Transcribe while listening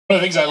One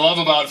of the things I love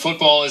about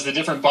football is the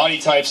different body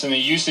types and the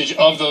usage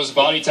of those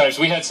body types.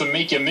 We had some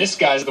make-you-miss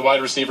guys at the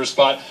wide receiver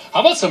spot.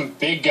 How about some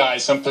big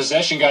guys, some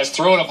possession guys?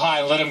 Throw it up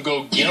high and let them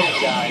go get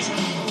it, guys.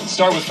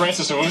 Start with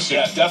Francis Owusu.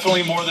 Yeah,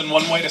 definitely more than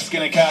one way to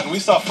skin a cat. And we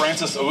saw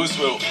Francis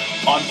Owusu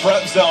on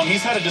prep zone.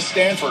 He's headed to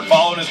Stanford,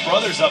 following his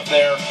brothers up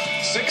there.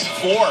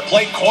 6'4",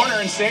 played corner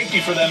and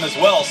safety for them as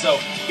well. So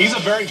he's a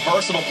very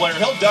versatile player.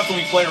 He'll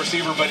definitely play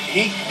receiver, but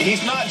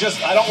he's not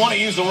just, I don't want to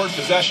use the word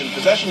possession.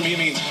 Possession to me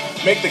means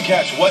make the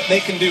catch. What they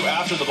can do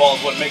after the ball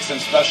is what makes him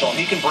special. And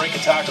he can break a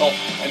tackle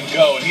and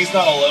go, and he's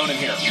not alone in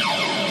here.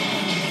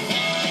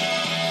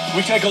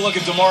 We take a look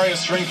at Demario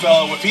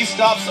Stringfellow. If he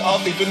stops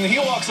up, if he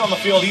walks on the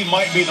field, he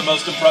might be the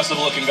most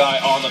impressive-looking guy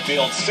on the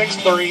field.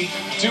 6'3",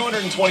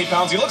 220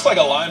 pounds. He looks like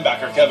a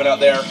linebacker, Kevin, out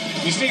there.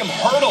 You see him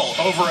hurdle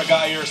over a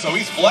guy here, so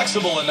he's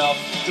flexible enough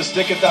to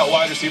stick at that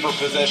wide receiver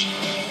position.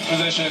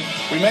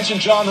 We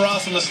mentioned John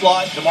Ross in the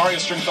slot. Demario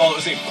Stringfellow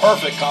is a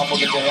perfect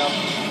complement to him.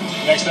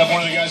 Next up,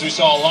 one of the guys we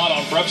saw a lot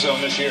on prep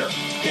zone this year.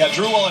 Yeah,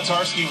 Drew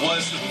Wolatarski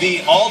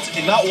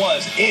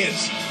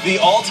is the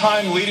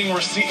all-time leading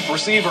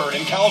receiver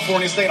in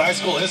California State high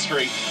school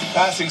history,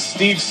 passing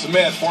Steve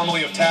Smith,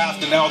 formerly of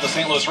Taft and now of the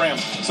St. Louis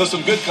Rams. So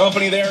some good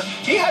company there.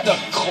 He had to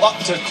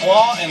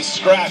claw and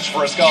scratch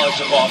for a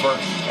scholarship offer,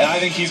 and I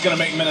think he's going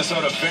to make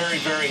Minnesota very,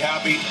 very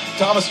happy.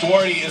 Thomas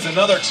Duarte is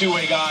another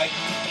two-way guy.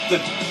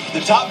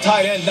 The top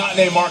tight end, not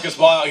named Marcus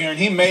Ball out here, and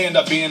he may end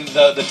up being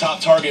the top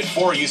target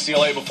for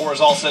UCLA before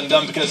it's all said and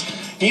done because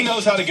he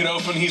knows how to get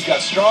open. He's got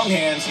strong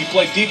hands. He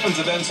played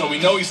defensive end, so we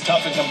know he's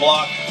tough and can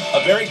block.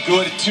 A very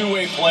good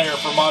two-way player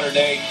for modern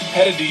day,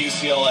 headed to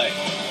UCLA.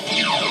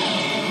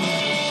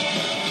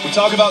 We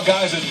talk about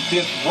guys that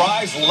did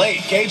rise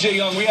late. KJ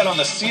Young, we had on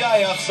the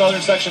CIF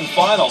Southern Section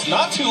Finals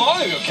not too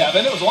long ago,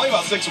 Kevin. It was only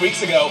about 6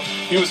 weeks ago.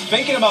 He was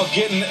thinking about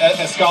getting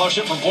a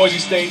scholarship from Boise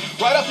State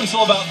right up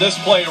until about this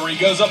play where he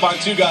goes up on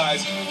two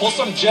guys, pulls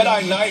some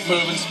Jedi Knight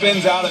move and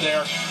spins out of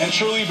there and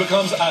truly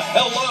becomes a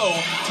hello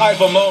type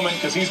of moment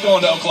because he's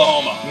going to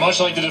Oklahoma. Much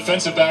like the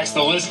defensive backs,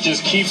 the list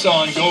just keeps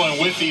on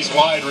going with these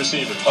wide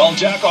receivers. Well,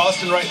 Jack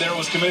Austin right there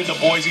was committed to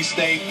Boise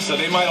State, so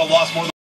they might have lost more than